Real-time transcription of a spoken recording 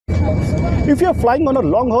If you are flying on a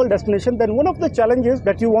long haul destination, then one of the challenges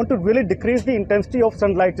that you want to really decrease the intensity of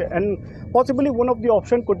sunlight, and possibly one of the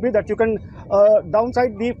option could be that you can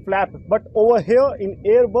downside the flap. But over here in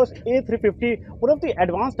Airbus A350, one of the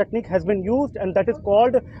advanced technique has been used, and that is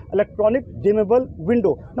called electronic dimmable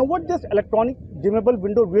window. Now what this electronic dimmable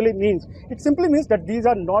window really means, it simply means that these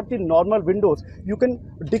are not the normal windows. You can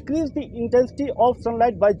decrease the intensity of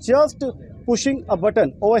sunlight by just pushing a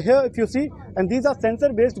button over here, if you see, and these are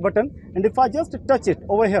sensor based button, and if I just touch it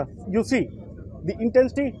over here, you see the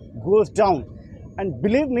intensity goes down. And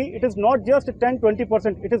believe me, it is not just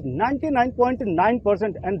 10-20%, it is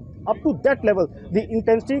 99.9%, and up to that level the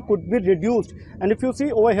intensity could be reduced. And if you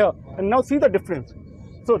see over here, and now see the difference.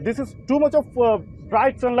 So this is too much of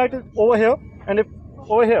bright sunlight over here, and if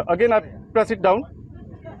over here again I press it down,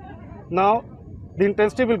 now the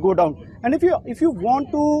intensity will go down. And if you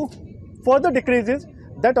want to further decreases,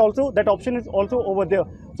 that option is also over there.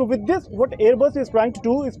 So with this, what Airbus is trying to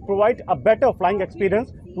do is provide a better flying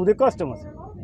experience to the customers.